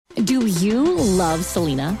Do you love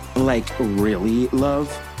Selena? Like, really love?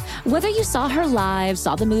 Whether you saw her live,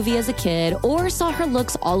 saw the movie as a kid, or saw her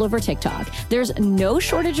looks all over TikTok, there's no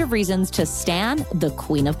shortage of reasons to stan the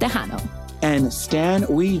Queen of Tejano. And Stan,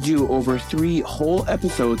 we do over 3 whole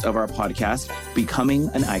episodes of our podcast, Becoming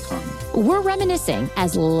an Icon. We're reminiscing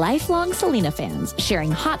as lifelong Selena fans, sharing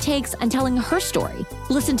hot takes and telling her story.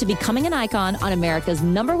 Listen to Becoming an Icon on America's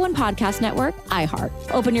 #1 podcast network, iHeart.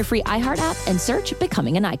 Open your free iHeart app and search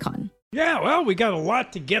Becoming an Icon. Yeah, well, we got a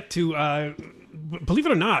lot to get to. Believe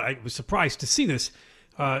it or not, I was surprised to see this.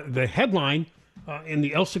 The headline in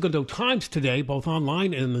the El Segundo Times today, both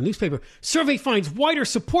online and in the newspaper, survey finds wider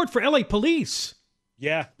support for LA police.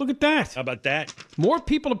 Yeah. Look at that. How about that? More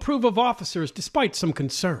people approve of officers despite some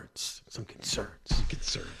concerns. Concerns.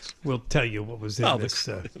 We'll tell you what was in this.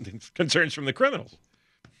 Concerns from the criminals.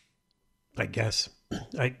 I guess.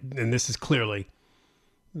 And this is clearly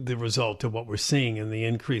the result of what we're seeing in the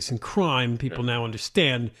increase in crime. People now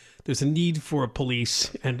understand there's a need for a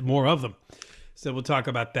police and more of them. So we'll talk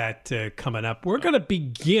about that coming up. We're going to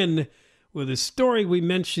begin with a story we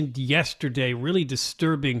mentioned yesterday, really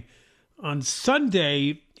disturbing. On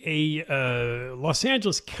Sunday, a Los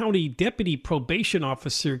Angeles County deputy probation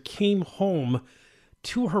officer came home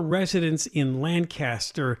to her residence in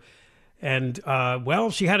Lancaster, and,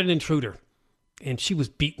 she had an intruder, and she was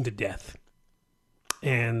beaten to death.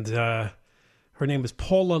 And her name is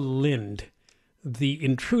Paula Lind. The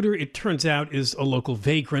intruder, it turns out, is a local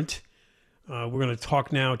vagrant. We're going to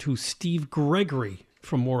talk now to Steve Gregory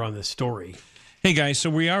for more on this story. Hey, guys, so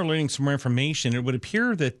we are learning some more information. It would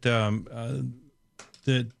appear that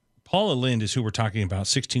Paula Lind is who we're talking about,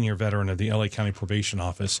 16-year veteran of the L.A. County Probation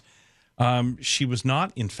Office. She was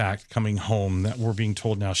not, in fact, coming home, that we're being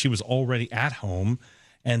told now. She was already at home,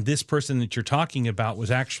 and this person that you're talking about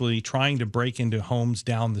was actually trying to break into homes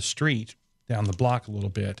down the street, down the block a little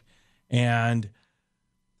bit. And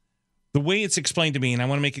the way it's explained to me, and I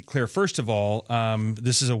want to make it clear, first of all,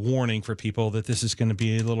 this is a warning for people that this is going to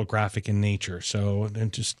be a little graphic in nature. So I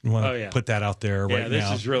just want to put that out there right now. Yeah,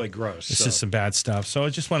 this is really gross. This is some bad stuff. So I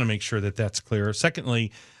just want to make sure that that's clear.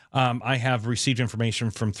 Secondly, I have received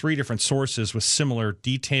information from 3 different sources with similar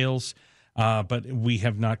details, but we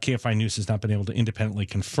have not, KFI News has not been able to independently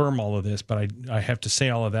confirm all of this. But I have to say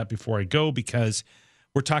all of that before I go, because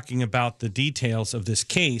we're talking about the details of this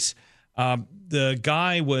case. The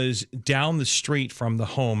guy was down the street from the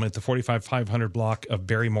home at the 45500 block of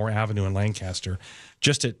Barrymore Avenue in Lancaster,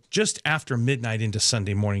 just after midnight into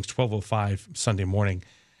Sunday mornings, 12:05 Sunday morning.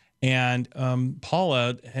 And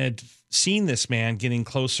Paula had seen this man getting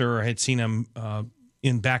closer, or had seen him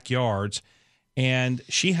in backyards, and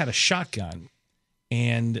she had a shotgun.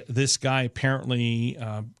 And this guy apparently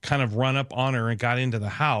kind of run up on her and got into the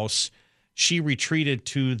house. She retreated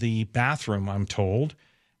to the bathroom, I'm told.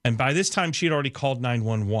 And by this time, she had already called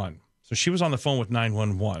 911. So she was on the phone with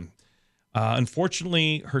 911.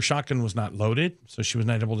 Unfortunately, her shotgun was not loaded, so she was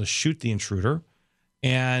not able to shoot the intruder.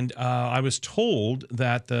 And I was told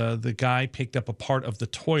that the guy picked up a part of the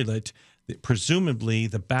toilet, presumably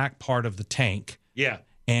the back part of the tank,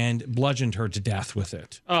 and bludgeoned her to death with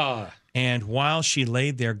it. And while she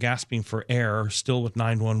laid there gasping for air, still with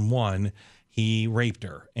 911, he raped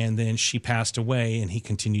her. And then she passed away, and he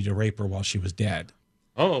continued to rape her while she was dead.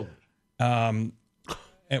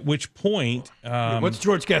 At which point... what's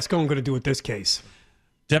George Gascon going to do with this case?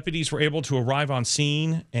 Deputies were able to arrive on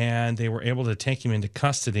scene, and they were able to take him into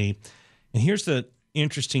custody. And here's the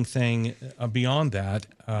interesting thing beyond that.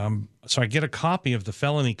 So I get a copy of the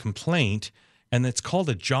felony complaint, and it's called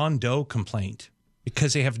a John Doe complaint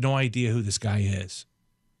because they have no idea who this guy is.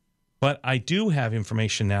 But I do have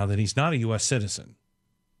information now that he's not a U.S. citizen,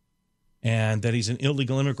 and that he's an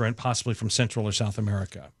illegal immigrant, possibly from Central or South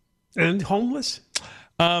America. And homeless?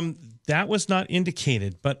 That was not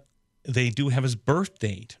indicated, but they do have his birth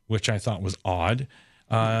date, which I thought was odd.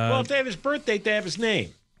 Well, if they have his birth date, they have his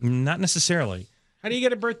name. Not necessarily. How do you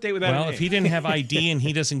get a birth date without a name? Well, if he didn't have ID and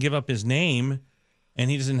he doesn't give up his name,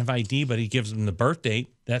 and he doesn't have ID, but he gives them the birth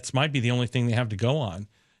date, that might be the only thing they have to go on.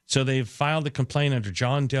 So they've filed a complaint under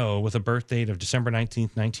John Doe with a birth date of December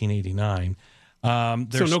 19th, 1989.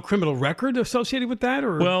 So no criminal record associated with that?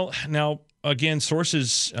 Or Well, now, again,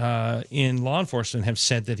 sources in law enforcement have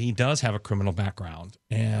said that he does have a criminal background,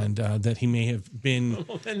 and that he may have been...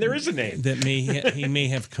 Well, then there is a name. That he may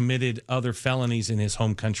have committed other felonies in his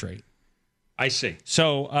home country. I see.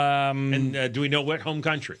 So... and do we know what home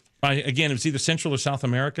country? Again, it was either Central or South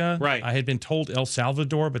America. Right. I had been told El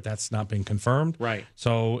Salvador, but that's not been confirmed. Right.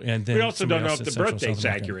 So, and then we also don't know if the Central, birth date's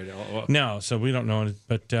South accurate. No, so we don't know,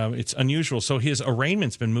 but it's unusual. So his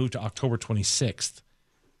arraignment's been moved to October 26th.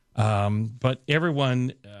 But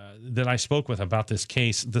everyone, that I spoke with about this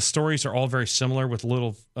case, the stories are all very similar with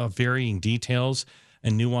little varying details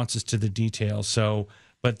and nuances to the details. So,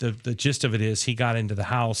 but the gist of it is he got into the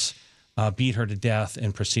house, beat her to death,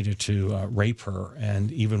 and proceeded to rape her.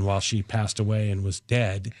 And even while she passed away and was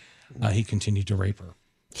dead, he continued to rape her.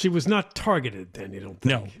 She was not targeted then, you don't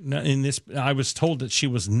think? No, in this, I was told that she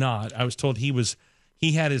was not. I was told he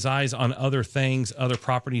had his eyes on other things, other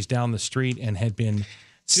properties down the street, and had been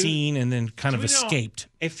seen and then kind of escaped.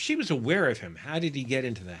 If she was aware of him, how did he get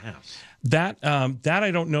into the house? That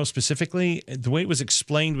I don't know specifically. The way it was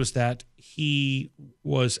explained was that he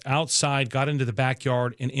was outside, got into the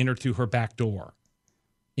backyard, and entered through her back door.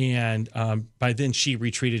 And by then she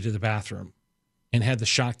retreated to the bathroom and had the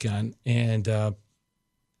shotgun. And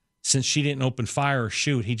since she didn't open fire or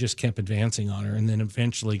shoot, he just kept advancing on her. And then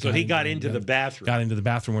eventually got into the bathroom. Got into the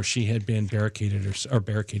bathroom where she had been barricaded or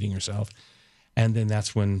barricading herself. And then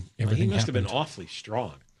that's when everything He must happened. have been awfully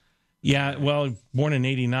strong. Yeah, well, born in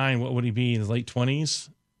 89, what would he be, in his late 20s,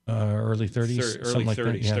 early 30s? Early something like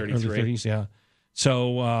 30s, that. Yeah, 33. Early 30s, yeah.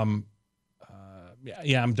 So, I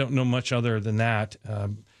don't know much other than that.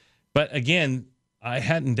 But again, I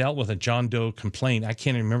hadn't dealt with a John Doe complaint. I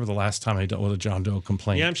can't even remember the last time I dealt with a John Doe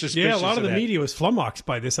complaint. Yeah, I'm suspicious a lot of the that. media was flummoxed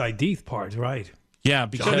by this ID part, right? Yeah, So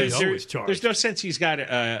because there's no sense he's got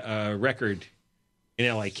a record in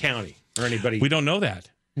L.A. County or anybody. we don't know that.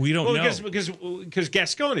 We don't know. Because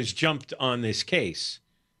Gascon has jumped on this case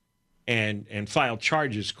and filed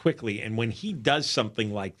charges quickly. And when he does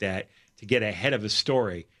something like that to get ahead of a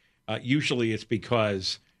story, usually it's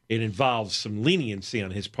because it involves some leniency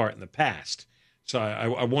on his part in the past. So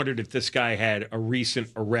I wondered if this guy had a recent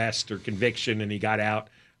arrest or conviction and he got out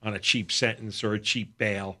on a cheap sentence or a cheap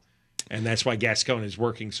bail. And that's why Gascon is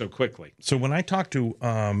working so quickly. So when I talked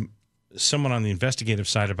to someone on the investigative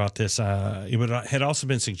side about this, had also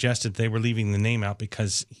been suggested they were leaving the name out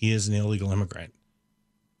because he is an illegal immigrant.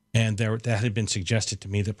 And that had been suggested to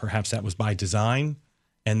me that perhaps that was by design.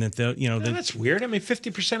 And that, that's weird. I mean,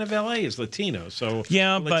 50% of L.A. is Latino. So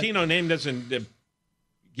yeah, the Latino name doesn't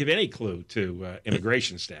give any clue to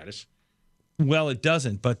immigration status. Well, it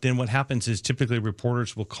doesn't. But then what happens is typically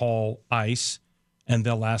reporters will call ICE and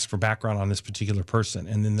they'll ask for background on this particular person.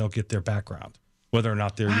 And then they'll get their background, whether or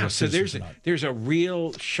not they're U.S. citizens or not. There's a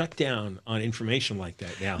real shutdown on information like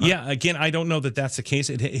that now. Huh? Yeah, again, I don't know that that's the case.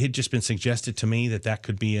 It had just been suggested to me that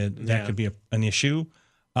could be an issue.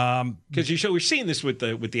 Because we're seeing this with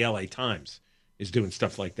the L.A. Times is doing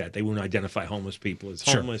stuff like that. They won't identify homeless people as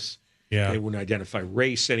homeless. Yeah. They wouldn't identify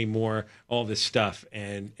race anymore. All this stuff,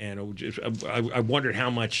 and I wondered how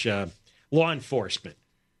much law enforcement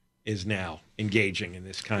is now engaging in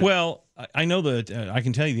this kind. Well, I know that I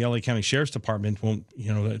can tell you the LA County Sheriff's Department won't.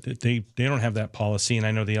 They don't have that policy, and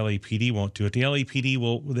I know the LAPD won't do it. The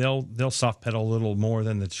LAPD they'll soft pedal a little more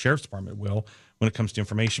than the Sheriff's Department will when it comes to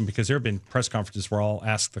information, because there have been press conferences where I'll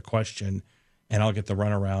ask the question and I'll get the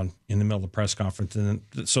runaround in the middle of the press conference, and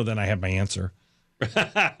then I have my answer.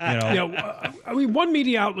 One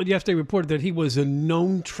media outlet yesterday reported that he was a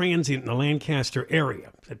known transient in the Lancaster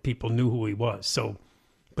area, that people knew who he was. So,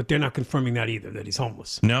 but they're not confirming that either, that he's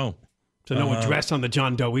homeless. No. So no address on the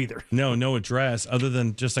John Doe either. No address, other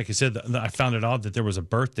than, just like I said, I found it odd that there was a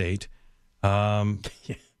birth date.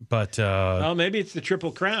 But well, maybe it's the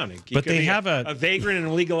Triple Crown. But they have a vagrant, an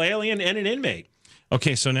illegal alien, and an inmate.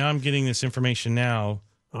 Okay, so now I'm getting this information now.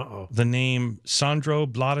 Uh-oh. The name Sandro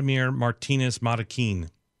Vladimir Martinez Matakin.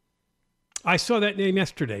 I saw that name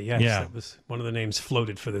yesterday. Yes, Yeah. That was one of the names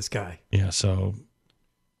floated for this guy. Yeah, so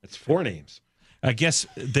That's 4 names. I guess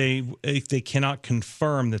they cannot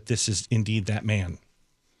confirm that this is indeed that man.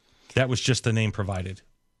 That was just the name provided.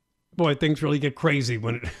 Boy, things really get crazy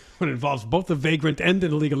when it involves both a vagrant and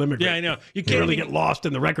an illegal immigrant. Yeah, I know. You You can't really get lost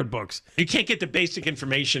in the record books. You can't get the basic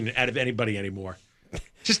information out of anybody anymore.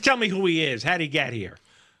 Just tell me who he is. How did he get here?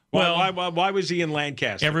 Why was he in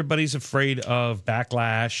Lancaster? Everybody's afraid of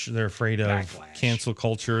backlash. They're afraid of cancel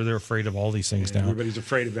culture. They're afraid of all these things now. Everybody's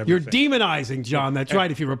afraid of You're everything. demonizing, John. That's right.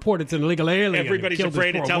 If you report it's an illegal alien, Everybody's who killed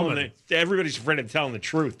afraid this of poor telling woman. everybody's afraid of telling the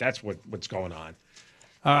truth. That's what's going on.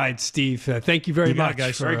 All right, Steve. Thank you very Good night, much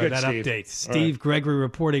guys. for Very good, that Steve. update. All Steve Gregory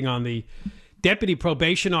reporting on the deputy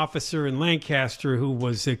probation officer in Lancaster who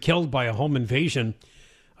was killed by a home invasion.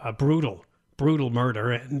 Brutal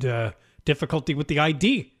murder and difficulty with the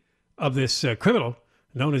ID of this criminal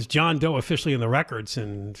known as John Doe officially in the records.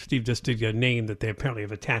 And Steve just did a name that they apparently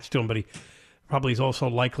have attached to him, but he probably is also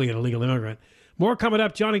likely an illegal immigrant. More coming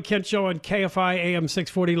up. John and Kent Show on KFI AM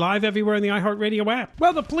 640 live everywhere in the iHeartRadio app.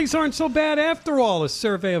 Well, the police aren't so bad after all. A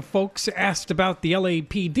survey of folks asked about the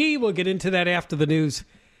LAPD. We'll get into that after the news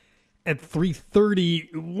at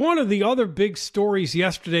 3:30. One of the other big stories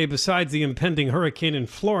yesterday, besides the impending hurricane in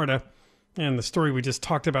Florida and the story we just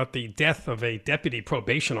talked about, the death of a deputy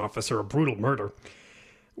probation officer, a brutal murder,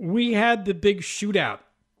 we had the big shootout,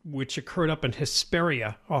 which occurred up in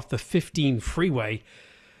Hesperia off the 15 freeway.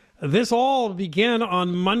 This all began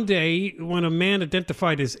on Monday when a man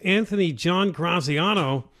identified as Anthony John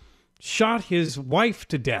Graziano shot his wife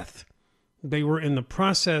to death. They were in the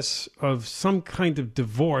process of some kind of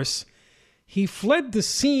divorce. He fled the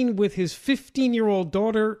scene with his 15-year-old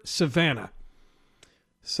daughter, Savannah.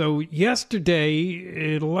 So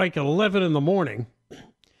yesterday, at like 11 in the morning,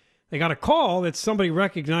 they got a call that somebody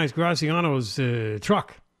recognized Graziano's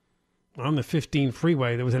truck on the 15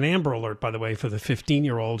 freeway. There was an Amber Alert, by the way, for the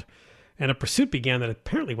 15-year-old, and a pursuit began that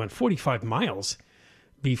apparently went 45 miles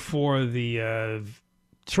before the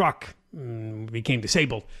truck became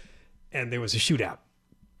disabled, and there was a shootout.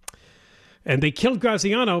 And they killed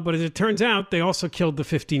Graziano, but as it turns out, they also killed the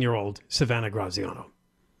 15-year-old Savannah Graziano.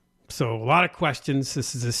 So a lot of questions.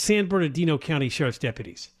 This is the San Bernardino County Sheriff's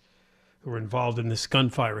deputies who were involved in this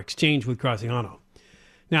gunfire exchange with Graziano.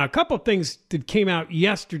 Now, a couple of things that came out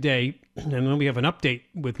yesterday, and then we have an update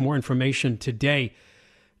with more information today.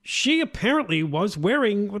 She apparently was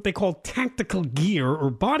wearing what they call tactical gear or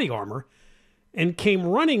body armor and came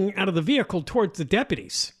running out of the vehicle towards the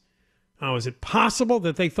deputies. Now, is it possible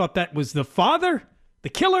that they thought that was the father, the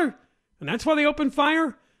killer, and that's why they opened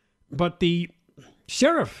fire? But the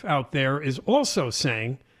sheriff out there is also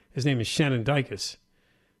saying, his name is Shannon Dykes,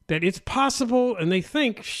 that it's possible, and they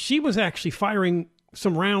think she was actually firing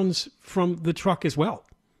some rounds from the truck as well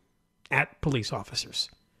at police officers.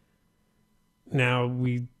 Now,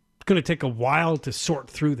 we're going to take a while to sort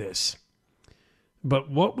through this. But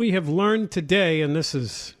what we have learned today, and this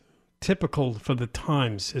is typical for the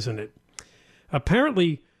times, isn't it?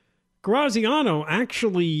 Apparently, Graziano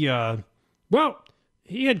actually,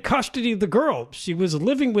 he had custody of the girl. She was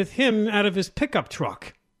living with him out of his pickup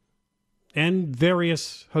truck and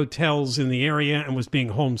various hotels in the area and was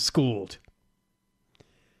being homeschooled.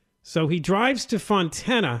 So he drives to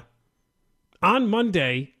Fontana on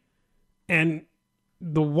Monday, and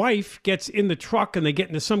the wife gets in the truck and they get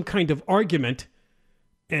into some kind of argument,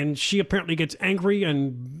 and she apparently gets angry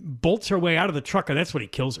and bolts her way out of the truck, and that's when he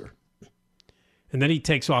kills her. And then he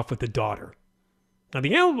takes off with the daughter. Now,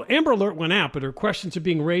 the Amber Alert went out, but her questions are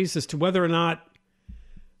being raised as to whether or not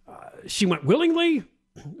she went willingly,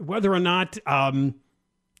 whether or not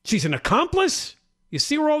she's an accomplice. You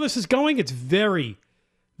see where all this is going? It's very,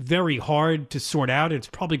 very hard to sort out. It's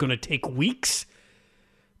probably going to take weeks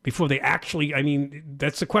before they actually,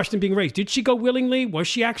 that's the question being raised. Did she go willingly? Was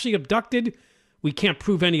she actually abducted? We can't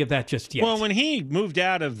prove any of that just yet. Well, when he moved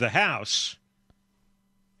out of the house,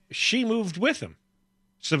 she moved with him.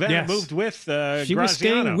 Savannah moved with Graziano. She was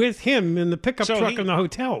staying with him in the pickup truck in the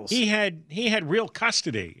hotels. He had real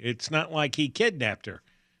custody. It's not like he kidnapped her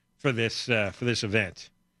for this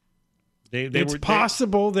event. It's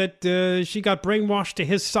possible that she got brainwashed to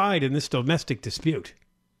his side in this domestic dispute.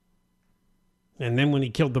 And then when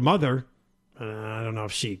he killed the mother, I don't know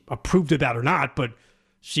if she approved of that or not, but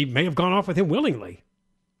she may have gone off with him willingly.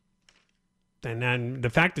 And then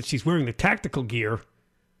the fact that she's wearing the tactical gear,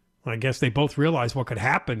 I guess they both realize what could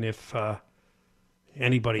happen if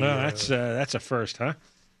anybody... Well, that's a first, huh?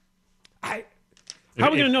 How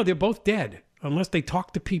are we going to know? They're both dead. Unless they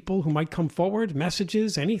talk to people who might come forward,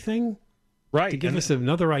 messages, anything. Right. To give us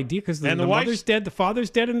another idea, because the mother's dead, the father's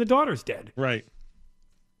dead, and the daughter's dead. Right.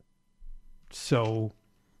 So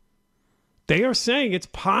they are saying it's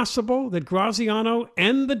possible that Graziano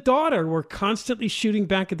and the daughter were constantly shooting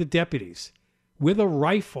back at the deputies with a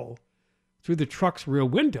rifle through the truck's rear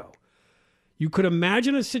window. You could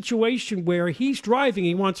imagine a situation where he's driving,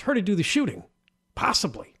 he wants her to do the shooting.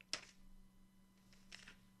 Possibly.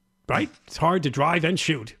 Right? It's hard to drive and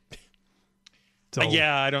shoot. So,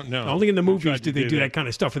 I don't know. Only in the movies do they do that kind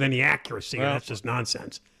of stuff with any accuracy. Well, that's just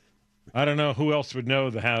nonsense. I don't know who else would know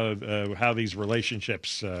how these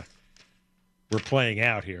relationships were playing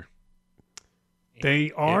out here.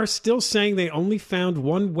 They are still saying they only found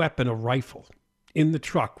one weapon, a rifle, in the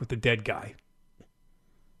truck with the dead guy.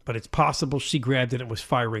 But it's possible she grabbed it and was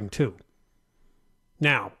firing too.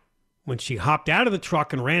 Now, when she hopped out of the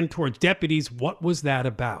truck and ran towards deputies, what was that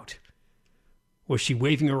about? Was she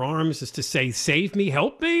waving her arms as to say, save me,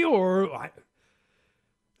 help me?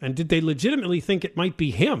 And did they legitimately think it might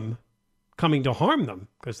be him coming to harm them?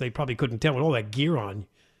 Because they probably couldn't tell with all that gear on.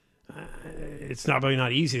 It's really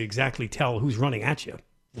not easy to exactly tell who's running at you.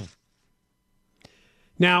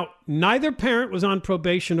 Now, neither parent was on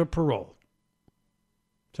probation or parole.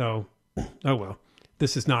 So, oh well.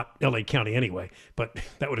 this is not L.A. County anyway, but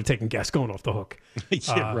that would have taken Gascon off the hook.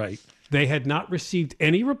 Yeah, right. They had not received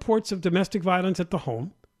any reports of domestic violence at the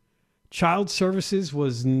home. Child Services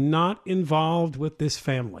was not involved with this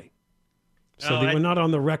family. So they were not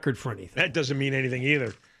on the record for anything. That doesn't mean anything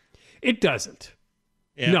either. It doesn't.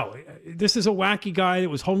 Yeah. No, this is a wacky guy that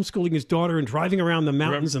was homeschooling his daughter and driving around the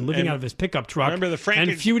mountains and living out of his pickup truck remember the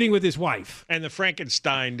and feuding with his wife. And the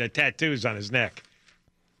Frankenstein tattoos on his neck.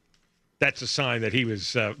 That's a sign that he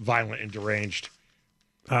was violent and deranged.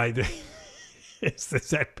 Is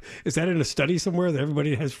that in a study somewhere that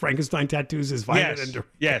everybody has Frankenstein tattoos is violent and deranged?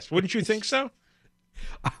 Yes. Wouldn't you think so?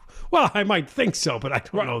 Well, I might think so, but I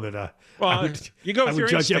don't know that. Well, you go with I your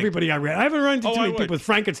would judge instinct. everybody I read. I haven't run into too many people with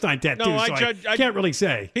Frankenstein tattoos, No, I can't really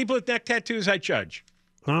say. People with neck tattoos, I judge.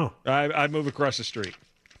 Oh. I move across the street.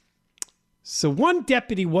 So one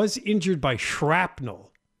deputy was injured by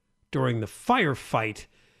shrapnel during the firefight.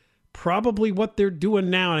 Probably what they're doing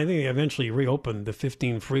now, and I think they eventually reopened the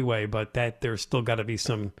 15 freeway, but that there's still got to be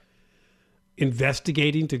some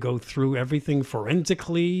investigating to go through everything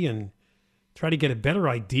forensically and try to get a better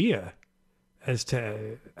idea as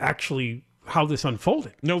to actually how this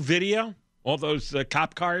unfolded. No video? All those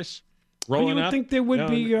cop cars rolling you would up? think there would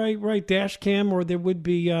be right dash cam, or there would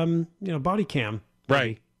be body cam. Maybe.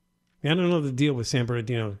 Right. I don't know the deal with San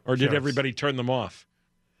Bernardino. Or did sheriffs. everybody turn them off?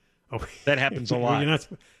 Oh, That happens a lot.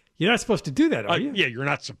 You're not supposed to do that, are you? Yeah, you're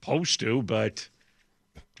not supposed to, but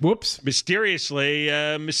Whoops. mysteriously,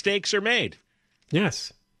 mistakes are made.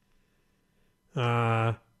 Yes.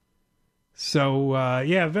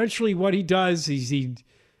 Eventually what he does is he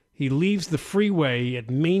leaves the freeway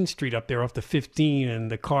at Main Street up there off the 15,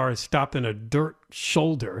 and the car is stopped in a dirt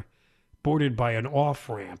shoulder bordered by an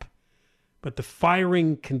off-ramp. But the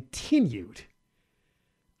firing continued.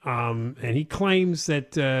 And he claims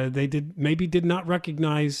that they did not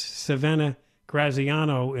recognize Savannah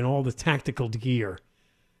Graziano in all the tactical gear.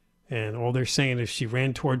 And all they're saying is she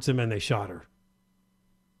ran towards them and they shot her.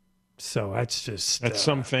 So that's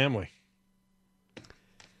some family.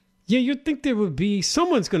 Yeah, you'd think there would be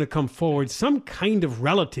someone's going to come forward, some kind of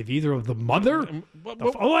relative, either of the mother.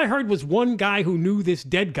 All I heard was one guy who knew this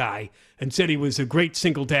dead guy and said he was a great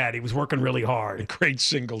single dad. He was working really hard. Great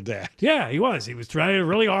single dad. Yeah, he was. He was trying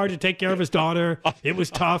really hard to take care of his daughter. It was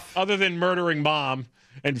tough. Other than murdering mom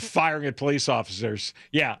and firing at police officers.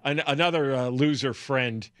 Yeah, another loser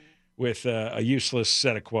friend with a useless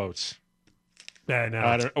set of quotes.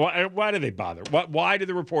 No. Why do they bother? Why do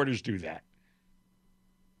the reporters do that?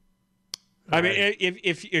 I mean,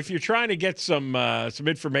 if you're trying to get some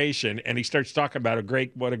information and he starts talking about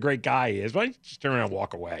what a great guy he is, why don't you just turn around and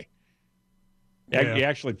walk away? Yeah. You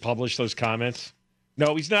actually publish those comments?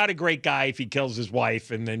 No, he's not a great guy if he kills his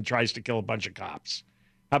wife and then tries to kill a bunch of cops.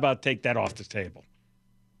 How about take that off the table?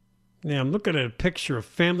 Yeah, I'm looking at a picture of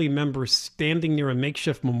family members standing near a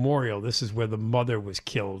makeshift memorial. This is where the mother was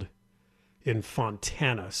killed in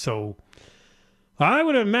Fontana. So I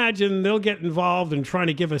would imagine they'll get involved in trying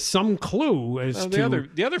to give us some clue as to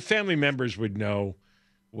the other family members would know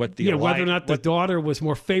what the whether or not the daughter was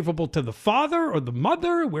more favorable to the father or the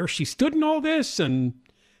mother, where she stood in all this, and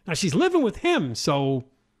now she's living with him, so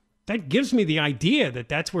that gives me the idea that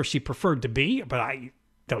that's where she preferred to be, but I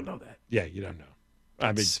don't know that. Yeah, you don't know.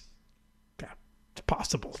 I mean, it's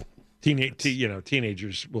possible.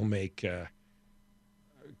 Teenagers will make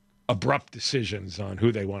abrupt decisions on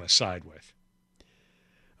who they want to side with.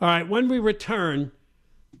 All right, when we return,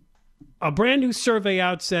 a brand new survey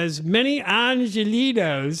out says many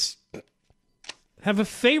Angelinos have a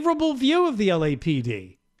favorable view of the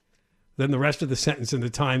LAPD. Then the rest of the sentence in the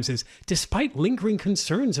Times is, despite lingering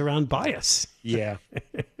concerns around bias. Yeah.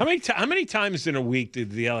 How many times in a week did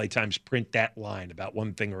the LA Times print that line about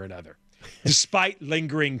one thing or another? Despite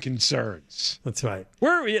lingering concerns. That's right.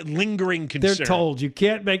 Where are we at lingering concerns? They're told you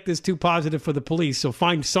can't make this too positive for the police, so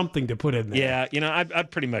find something to put in there. Yeah, I'm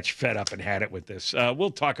pretty much fed up and had it with this.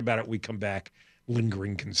 We'll talk about it when we come back.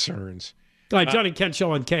 Lingering concerns. All right, Johnny Kent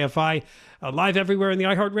Show on KFI, live everywhere in the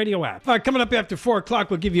iHeartRadio app. All right, coming up after 4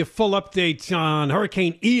 o'clock, we'll give you a full update on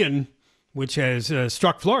Hurricane Ian, which has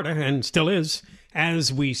struck Florida and still is,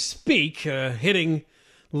 as we speak, hitting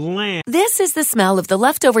land. This is the smell of the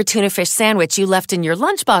leftover tuna fish sandwich you left in your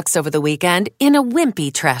lunchbox over the weekend in a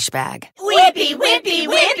wimpy trash bag. Wimpy, wimpy,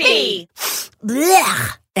 wimpy!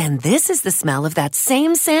 Blech! And this is the smell of that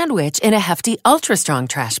same sandwich in a Hefty Ultra Strong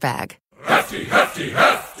trash bag. Hefty, hefty,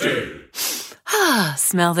 hefty! Ah,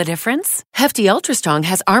 smell the difference? Hefty Ultra Strong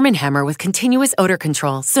has Arm & Hammer with continuous odor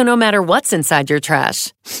control, so no matter what's inside your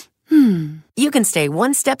trash, you you can stay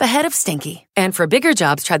one step ahead of stinky. And for bigger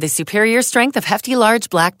jobs, try the superior strength of Hefty Large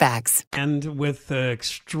black bags. And with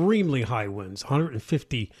extremely high winds,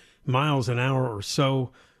 150 miles an hour or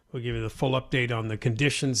so. We'll give you the full update on the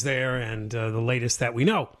conditions there and the latest that we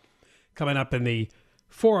know coming up in the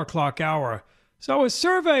 4 o'clock hour. So a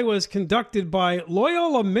survey was conducted by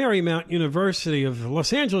Loyola Marymount University of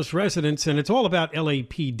Los Angeles residents, and it's all about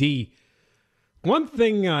LAPD. One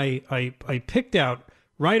thing I picked out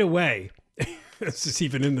right away, this is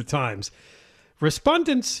even in the Times,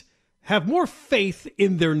 respondents have more faith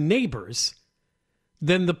in their neighbors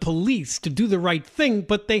than the police to do the right thing,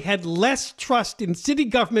 but they had less trust in city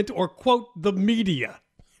government or, quote, the media.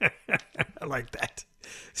 I like that.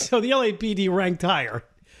 So the LAPD ranked higher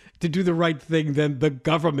to do the right thing than the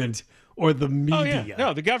government or the media. Oh, yeah.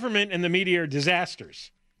 No, the government and the media are disasters.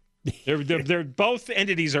 They're both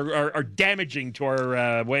entities are damaging to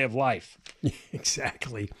our way of life.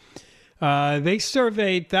 Exactly. They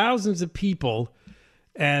surveyed thousands of people,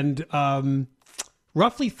 and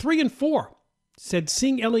roughly 3 in 4 said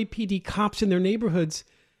seeing LAPD cops in their neighborhoods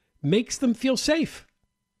makes them feel safe.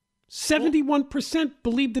 71%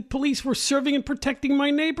 believed that police were serving and protecting my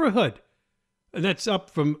neighborhood. And that's up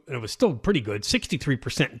from, it was still pretty good,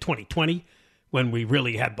 63% in 2020, when we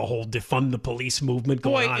really had the whole defund the police movement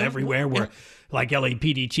going on everywhere, where like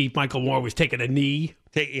LAPD Chief Michael Moore was taking a knee.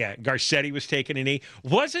 Yeah, Garcetti was taking a knee.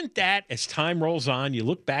 Wasn't that, as time rolls on, you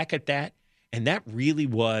look back at that, and that really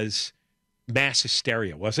was mass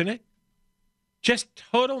hysteria, wasn't it? Just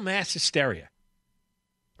total mass hysteria.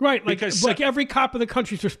 Right, like every cop in the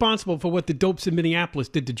country is responsible for what the dopes in Minneapolis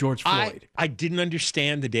did to George Floyd. I didn't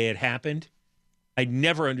understand the day it happened. I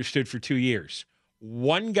never understood for 2 years.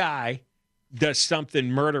 One guy does something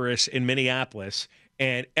murderous in Minneapolis,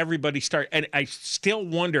 and everybody and I still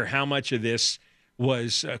wonder how much of this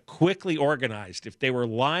was quickly organized. If they were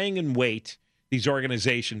lying in wait, these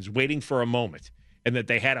organizations waiting for a moment, and that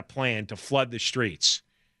they had a plan to flood the streets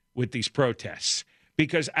with these protests.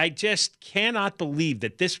 Because I just cannot believe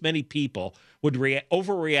that this many people would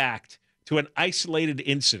overreact to an isolated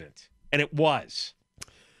incident, and it was.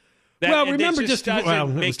 Remember it was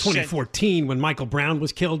 2014 when Michael Brown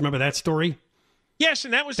was killed. Remember that story? Yes,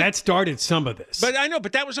 and that started some of this. But I know,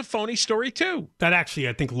 but that was a phony story too. That actually,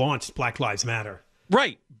 I think, launched Black Lives Matter.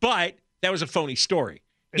 Right, but that was a phony story.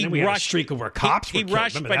 And then we had a streak of where cops were killed.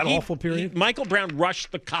 Remember that awful period? Michael Brown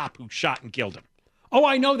rushed the cop who shot and killed him. Oh,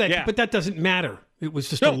 I know that, but that doesn't matter. It was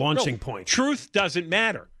just a launching point. Truth doesn't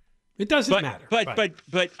matter. It doesn't matter.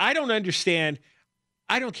 But I don't understand.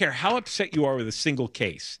 I don't care how upset you are with a single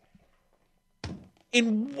case.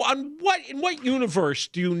 In what universe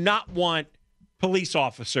do you not want police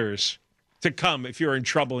officers to come if you're in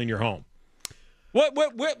trouble in your home?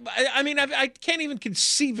 I mean, I can't even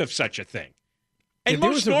conceive of such a thing. And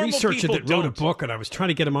there was a researcher that wrote don't. a book, and I was trying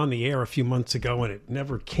to get him on the air a few months ago, and it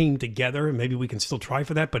never came together. And maybe we can still try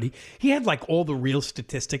for that. But he had like all the real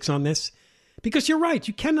statistics on this, because you're right.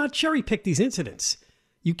 You cannot cherry pick these incidents.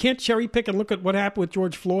 You can't cherry pick and look at what happened with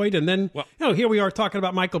George Floyd, and then here we are talking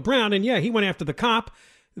about Michael Brown, and he went after the cop,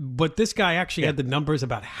 but this guy actually had the numbers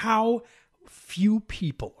about how few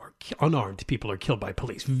people unarmed people are killed by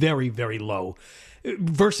police. Very, very low,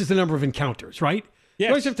 versus the number of encounters. Right? Yes. You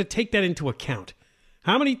always have to take that into account.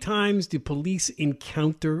 How many times do police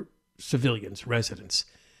encounter civilians, residents?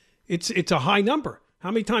 It's a high number.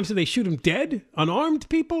 How many times do they shoot them dead, unarmed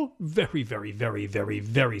people? Very, very, very, very,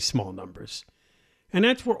 very small numbers. And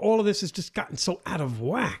that's where all of this has just gotten so out of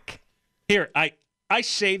whack. Here, I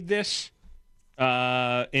saved this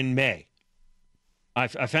in May. I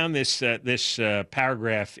found this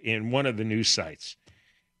paragraph in one of the news sites.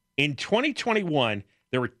 In 2021,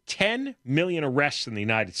 there were 10 million arrests in the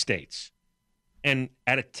United States. And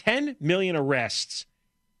out of 10 million arrests,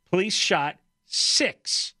 police shot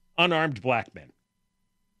 6 unarmed black men.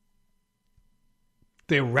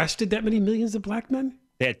 They arrested that many millions of black men?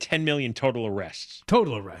 They had 10 million total arrests.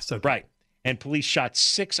 Total arrests, okay. Right. And police shot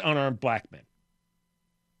 6 unarmed black men.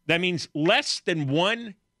 That means less than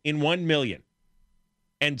 1 in 1 million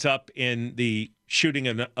ends up in the shooting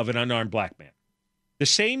of an unarmed black man. The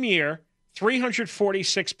same year,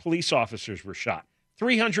 346 police officers were shot.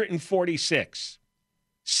 346.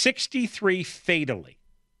 63 fatally.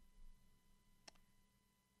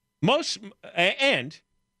 And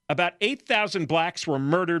about 8,000 blacks were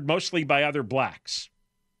murdered, mostly by other blacks.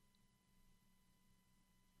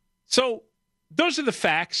 So those are the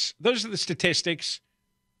facts. Those are the statistics.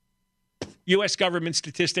 U.S. government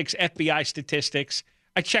statistics, FBI statistics.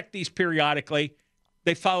 I check these periodically.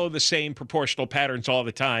 They follow the same proportional patterns all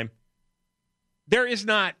the time. There is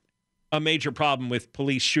not a major problem with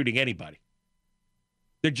police shooting anybody.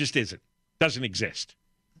 There just isn't. Doesn't exist.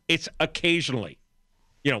 It's occasionally,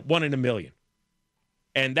 1 in a million.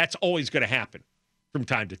 And that's always going to happen from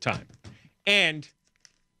time to time. And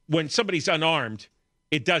when somebody's unarmed,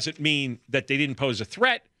 it doesn't mean that they didn't pose a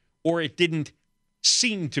threat or it didn't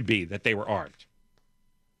seem to be that they were armed.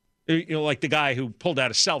 Like the guy who pulled out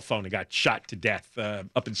a cell phone and got shot to death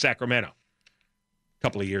up in Sacramento a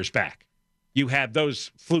couple of years back. You have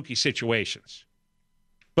those fluky situations.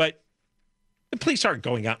 But the police aren't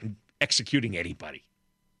going out and executing anybody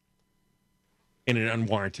in an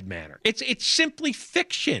unwarranted manner. It's simply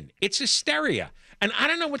fiction. It's hysteria. And I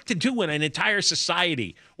don't know what to do when an entire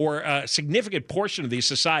society or a significant portion of the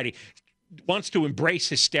society wants to embrace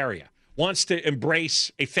hysteria, wants to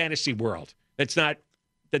embrace a fantasy world that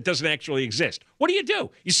doesn't actually exist. What do?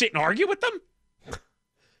 You sit and argue with them?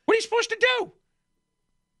 What are you supposed to do?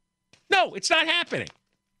 No, it's not happening.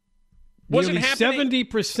 Wasn't Nearly happening.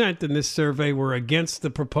 70% in this survey were against the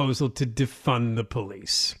proposal to defund the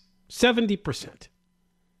police. 70%.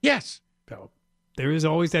 Yes. So there is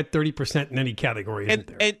always that 30% in any category, isn't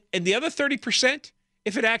there? And the other 30%,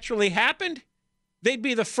 if it actually happened, they'd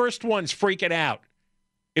be the first ones freaking out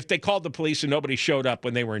if they called the police and nobody showed up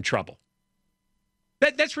when they were in trouble.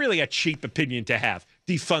 That's really a cheap opinion to have.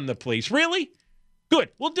 Defund the police. Really? Good.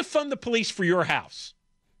 We'll defund the police for your house.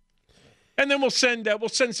 And then we'll send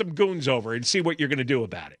some goons over and see what you're going to do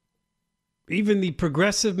about it. Even the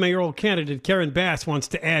progressive mayoral candidate, Karen Bass, wants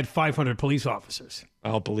to add 500 police officers.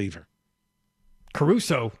 I'll believe her.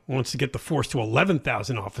 Caruso wants to get the force to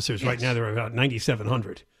 11,000 officers. Yes. Right now, they're about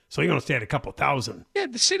 9,700. So he wants to add a couple thousand. Yeah,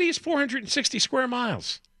 the city is 460 square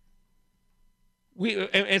miles.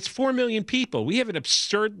 It's 4 million people. We have an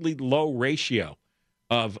absurdly low ratio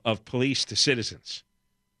of police to citizens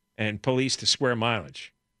and police to square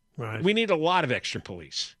mileage. Right. We need a lot of extra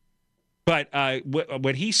police. But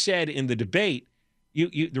what he said in the debate,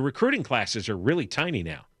 the recruiting classes are really tiny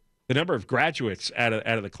now. The number of graduates out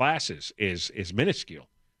of the classes is minuscule.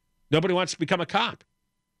 Nobody wants to become a cop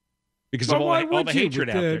because of all the hatred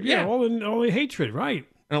out there. Yeah, all the hatred, right.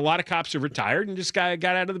 And a lot of cops are retired and just got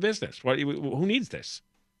out of the business. Who needs this?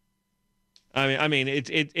 I mean, it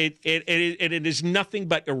is nothing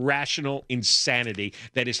but irrational insanity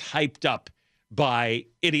that is hyped up by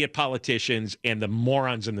idiot politicians and the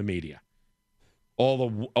morons in the media.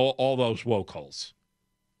 All those woke holes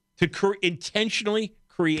to intentionally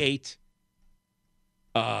create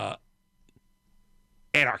anarchy,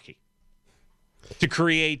 to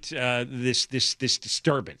create this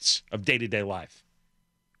disturbance of day-to-day life,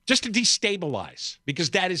 just to destabilize,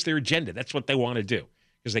 because that is their agenda. That's what they want to do,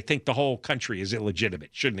 because they think the whole country is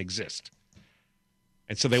illegitimate, shouldn't exist,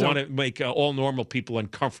 and so they want to make all normal people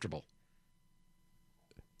uncomfortable.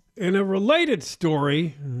 In a related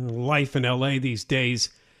story, life in L.A. these days,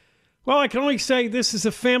 well, I can only say this is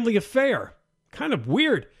a family affair. Kind of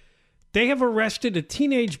weird. They have arrested a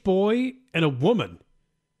teenage boy and a woman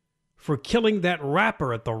for killing that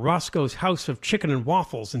rapper at the Roscoe's House of Chicken and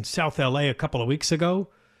Waffles in South L.A. a couple of weeks ago.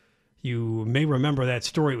 You may remember that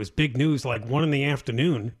story. It was big news, like 1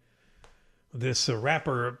 PM. This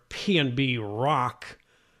rapper, PNB Rock,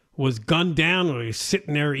 was gunned down when he was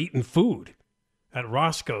sitting there eating food at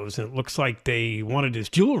Roscoe's, and it looks like they wanted his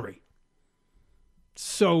jewelry.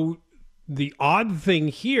 So the odd thing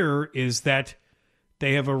here is that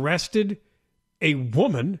they have arrested a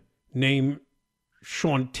woman named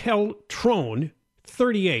Chantel Trone,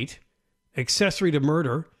 38, accessory to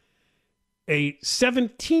murder, a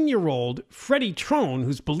 17-year-old Freddie Trone,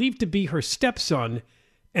 who's believed to be her stepson,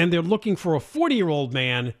 and they're looking for a 40-year-old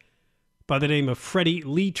man by the name of Freddie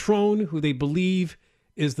Lee Trone, who they believe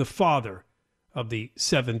is the father of the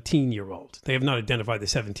 17-year-old. They have not identified the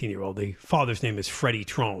 17-year-old. The father's name is Freddie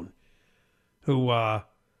Trone, who,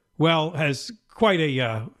 has quite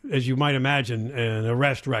a, as you might imagine, an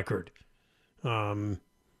arrest record.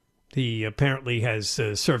 He apparently has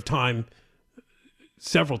served time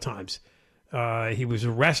several times. He was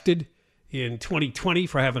arrested in 2020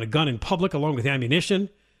 for having a gun in public along with ammunition.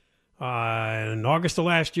 In August of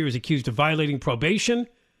last year, he was accused of violating probation,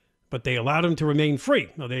 but they allowed him to remain free.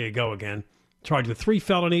 Oh, there you go again. Charged with 3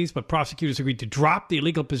 felonies, but prosecutors agreed to drop the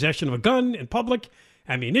illegal possession of a gun in public,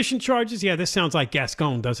 ammunition charges. Yeah, this sounds like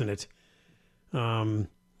Gascon, doesn't it? And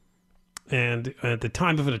at the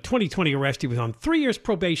time of a 2020 arrest, he was on 3 years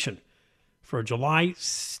probation for a July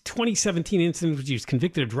 2017 incident in which he was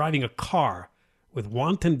convicted of driving a car with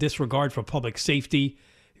wanton disregard for public safety.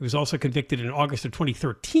 He was also convicted in August of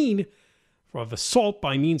 2013 of assault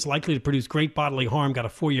by means likely to produce great bodily harm, got a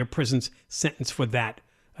 4-year prison sentence for that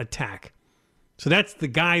attack. So that's the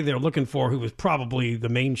guy they're looking for, who was probably the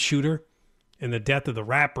main shooter in the death of the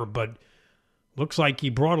rapper. But Looks like he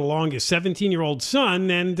brought along his 17-year-old son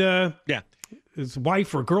and his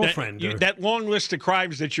wife or girlfriend. That long list of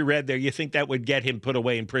crimes that you read there, you think that would get him put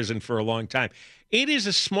away in prison for a long time. It is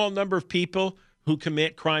a small number of people who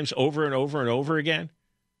commit crimes over and over and over again.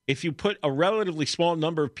 If you put a relatively small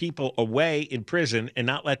number of people away in prison and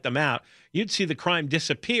not let them out, you'd see the crime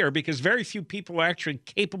disappear because very few people are actually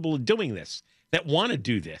capable of doing this, that want to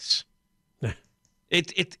do this.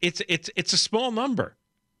 It's a small number.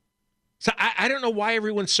 So I don't know why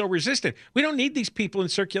everyone's so resistant. We don't need these people in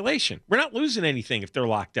circulation. We're not losing anything if they're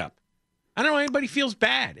locked up. I don't know anybody feels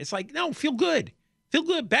bad. It's like, no, feel good. Feel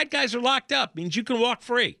good. Bad guys are locked up. Means you can walk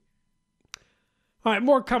free. All right,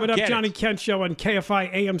 more coming up. Johnny Kent Show on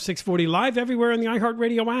KFI AM 640 live everywhere in the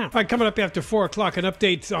iHeartRadio app. All right, coming up after 4 o'clock, an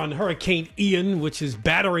update on Hurricane Ian, which is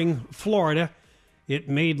battering Florida. It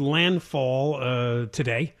made landfall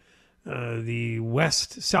today. The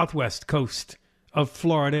southwest coast of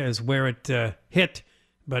Florida is where it hit,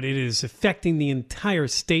 but it is affecting the entire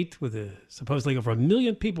state with supposedly over 1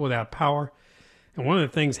 million people without power. And one of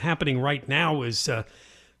the things happening right now is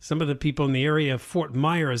some of the people in the area of Fort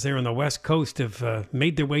Myers there on the west coast have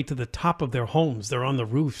made their way to the top of their homes. They're on the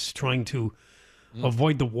roofs trying to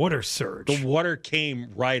avoid the water surge. The water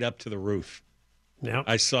came right up to the roof. Yeah,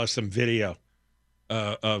 I saw some video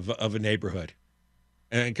of a neighborhood,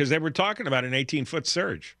 and because they were talking about an 18-foot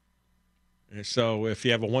surge. And so if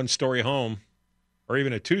you have a one-story home or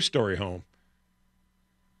even a two-story home,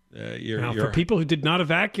 for people who did not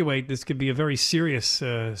evacuate, this could be a very serious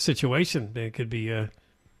situation. They could be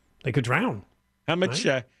they could drown. How much?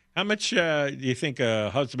 Right? How much do you think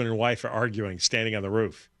a husband and wife are arguing, standing on the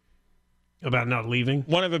roof about not leaving?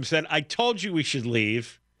 One of them said, "I told you we should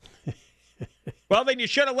leave." Well, then you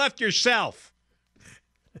should have left yourself.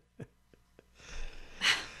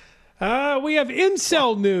 We have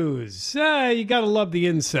incel news. You got to love the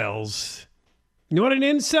incels. You know what an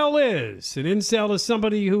incel is? An incel is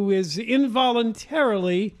somebody who is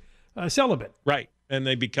involuntarily celibate. Right. And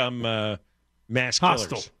they become mass hostile.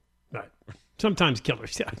 Killers. Right. Sometimes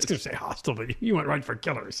killers. Yeah, I was going to say hostile, but you went right for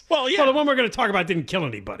killers. Well, yeah. Well, the one we're going to talk about didn't kill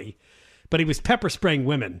anybody, but he was pepper spraying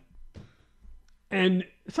women. And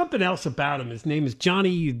something else about him, his name is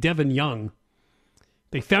Johnny Devin Young.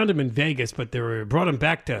 They found him in Vegas, but they brought him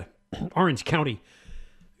back to Orange County.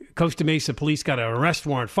 Costa Mesa police got an arrest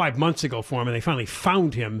warrant 5 months ago for him, and they finally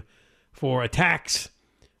found him for attacks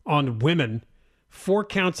on women, 4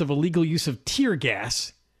 counts of illegal use of tear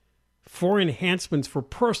gas, 4 enhancements for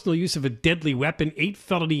personal use of a deadly weapon, 8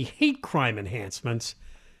 felony hate crime enhancements,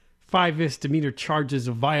 5 misdemeanor charges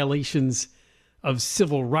of violations of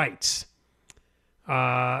civil rights.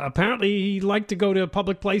 Apparently, he liked to go to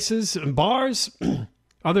public places and bars,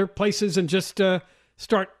 other places, and just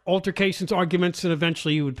start altercations, arguments, and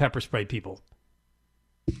eventually he would pepper spray people,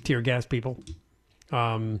 tear gas people.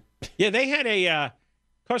 Yeah, they had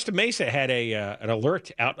Costa Mesa had an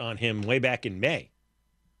alert out on him way back in May.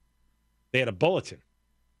 They had a bulletin.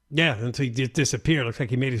 Yeah, until he disappeared. Looks like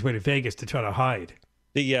he made his way to Vegas to try to hide.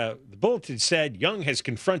 The bulletin said Young has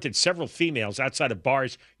confronted several females outside of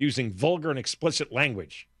bars using vulgar and explicit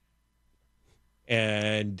language.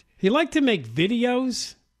 And he liked to make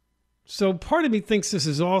videos. So part of me thinks this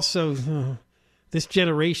is also this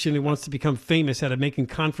generation who wants to become famous out of making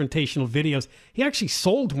confrontational videos. He actually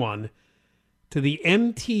sold one to the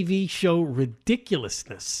MTV show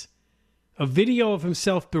Ridiculousness, a video of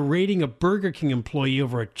himself berating a Burger King employee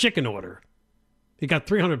over a chicken order. He got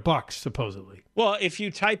 $300, supposedly. Well, if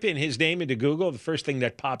you type in his name into Google, the first thing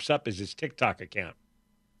that pops up is his TikTok account.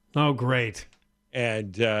 Oh, great.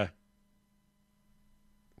 And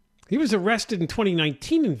he was arrested in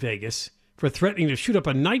 2019 in Vegas for threatening to shoot up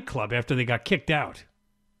a nightclub after they got kicked out.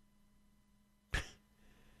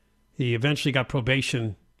 He eventually got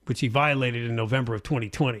probation, which he violated in November of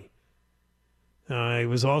 2020. He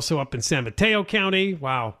was also up in San Mateo County.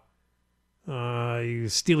 Wow. He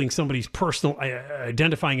was stealing somebody's personal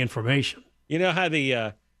identifying information. You know how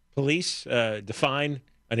the police define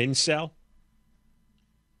an incel?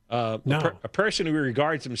 No. A person who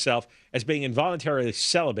regards himself as being involuntarily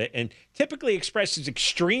celibate and typically expresses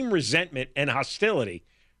extreme resentment and hostility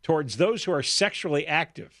towards those who are sexually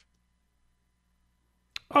active.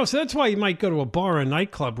 Oh, so that's why you might go to a bar or a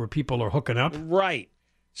nightclub where people are hooking up. Right.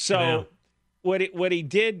 So Yeah. what he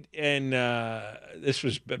did, and this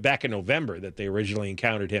was back in November that they originally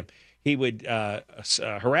encountered him, he would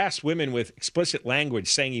harass women with explicit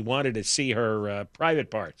language saying he wanted to see her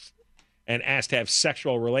private parts and asked to have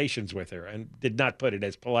sexual relations with her, and did not put it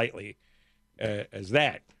as politely as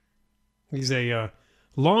that. He's a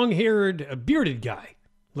long-haired, bearded guy.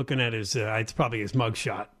 Looking at his, it's probably his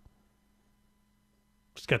mugshot.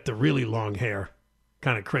 She's got the really long hair,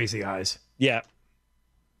 kind of crazy eyes. Yeah.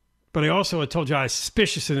 But I told you I was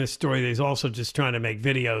suspicious in this story that he's also just trying to make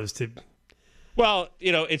videos to... Well,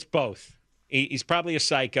 it's both. He's probably a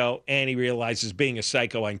psycho, and he realizes being a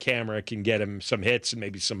psycho on camera can get him some hits and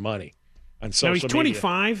maybe some money on social media. Now, he's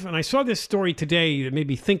 25, and I saw this story today that made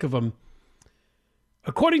me think of him.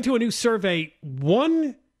 According to a new survey,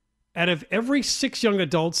 1 out of every 6 young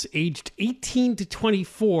adults aged 18 to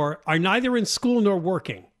 24 are neither in school nor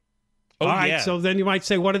working. Oh, All right, yeah. so then you might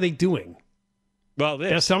say, what are they doing? Well,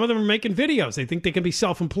 Yeah, some of them are making videos. They think they can be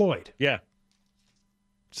self-employed. Yeah.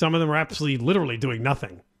 Some of them are absolutely literally doing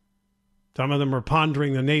nothing. Some of them are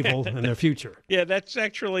pondering the navel and their future. Yeah, that's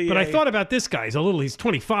actually... But I thought about this guy. He's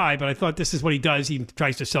 25, but I thought this is what he does. He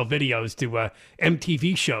tries to sell videos to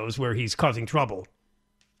MTV shows where he's causing trouble.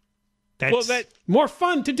 That's more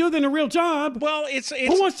fun to do than a real job. Well, it's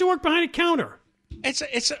Who wants to work behind a counter?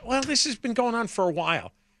 Well, this has been going on for a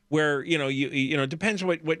while. Where it depends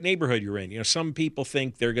what neighborhood you're in. Some people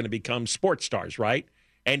think they're going to become sports stars, right?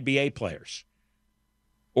 NBA players,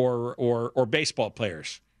 or baseball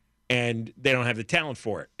players, and they don't have the talent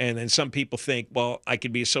for it. And then some people think, well, I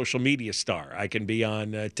could be a social media star. I can be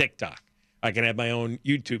on TikTok. I can have my own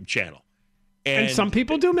YouTube channel. And some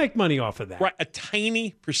people do make money off of that. Right, a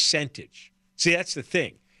tiny percentage. See, that's the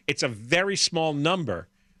thing. It's a very small number,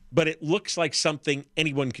 but it looks like something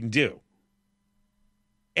anyone can do.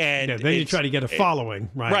 And then you try to get a following,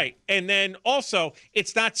 right? Right, and then also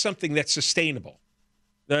it's not something that's sustainable.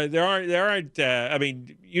 There aren't. I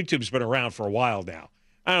mean, YouTube's been around for a while now.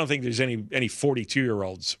 I don't think there's any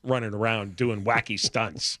 42-year-olds running around doing wacky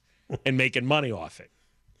stunts and making money off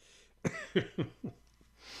it.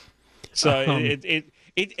 So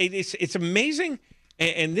it's amazing,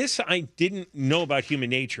 and this I didn't know about human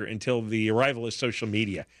nature until the arrival of social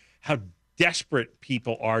media. How desperate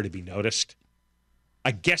people are to be noticed. I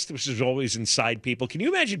guess this was always inside people. Can you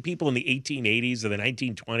imagine people in the 1880s or the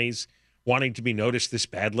 1920s wanting to be noticed this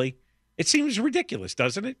badly? It seems ridiculous,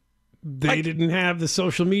 doesn't it? They didn't have the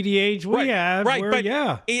social media age we have. Right, where, but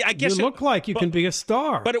yeah, I guess you look like you can be a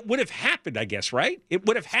star. But it would have happened, I guess, right? It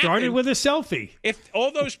would have happened. Started with a selfie. If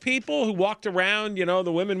all those people who walked around,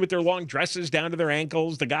 the women with their long dresses down to their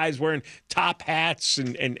ankles, the guys wearing top hats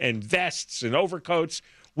and vests and overcoats,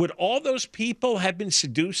 would all those people have been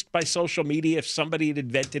seduced by social media if somebody had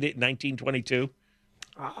invented it in 1922?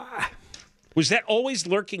 Was that always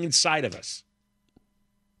lurking inside of us?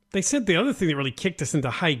 They said the other thing that really kicked us into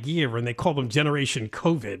high gear, and they called them Generation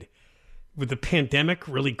COVID, with the pandemic,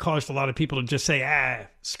 really caused a lot of people to just say,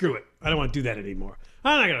 screw it. I don't want to do that anymore.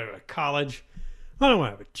 I'm not going to go to college. I don't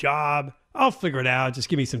want to have a job. I'll figure it out. Just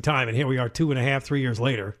give me some time. And here we are 2.5, 3 years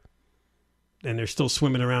later. And they're still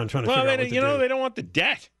swimming around trying to figure out what to do. They don't want the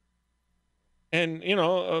debt. And,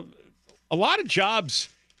 a lot of jobs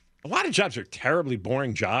are terribly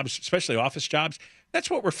boring jobs, especially office jobs. That's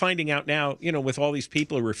what we're finding out now, with all these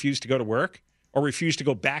people who refuse to go to work or refuse to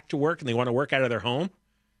go back to work and they want to work out of their home.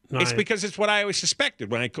 It's because it's what I always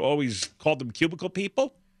suspected when I always called them cubicle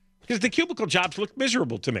people, because the cubicle jobs looked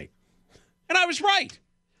miserable to me. And I was right.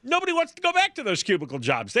 Nobody wants to go back to those cubicle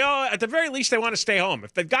jobs. They all, at the very least, they want to stay home.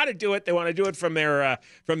 If they've got to do it, they want to do it from their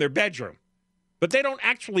bedroom. But they don't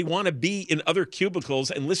actually want to be in other cubicles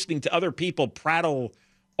and listening to other people prattle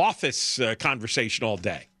office conversation all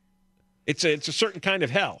day. It's a certain kind of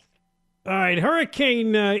hell. All right,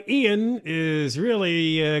 Hurricane Ian is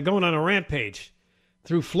really going on a rampage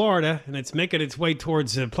through Florida, and it's making its way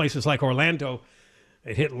towards places like Orlando.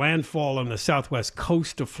 It hit landfall on the southwest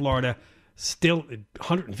coast of Florida. Still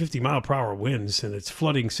 150-mile-per-hour winds, and it's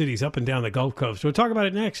flooding cities up and down the Gulf Coast. We'll talk about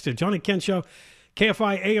it next. John and Ken Show,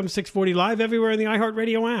 KFI AM 640, live everywhere in the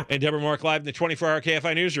iHeartRadio app. And Deborah Mark live in the 24-hour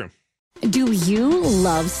KFI newsroom. Do you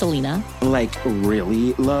love Selena? Like,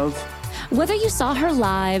 really love? Whether you saw her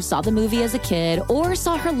live, saw the movie as a kid, or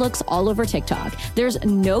saw her looks all over TikTok, there's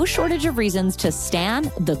no shortage of reasons to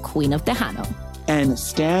stan the Queen of Tejano. And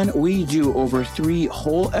Stan, we do over 3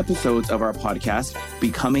 whole episodes of our podcast,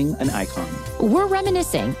 Becoming an Icon. We're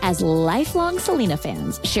reminiscing as lifelong Selena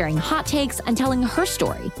fans, sharing hot takes and telling her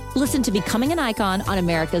story. Listen to Becoming an Icon on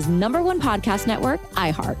America's #1 podcast network,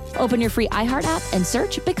 iHeart. Open your free iHeart app and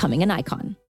search Becoming an Icon.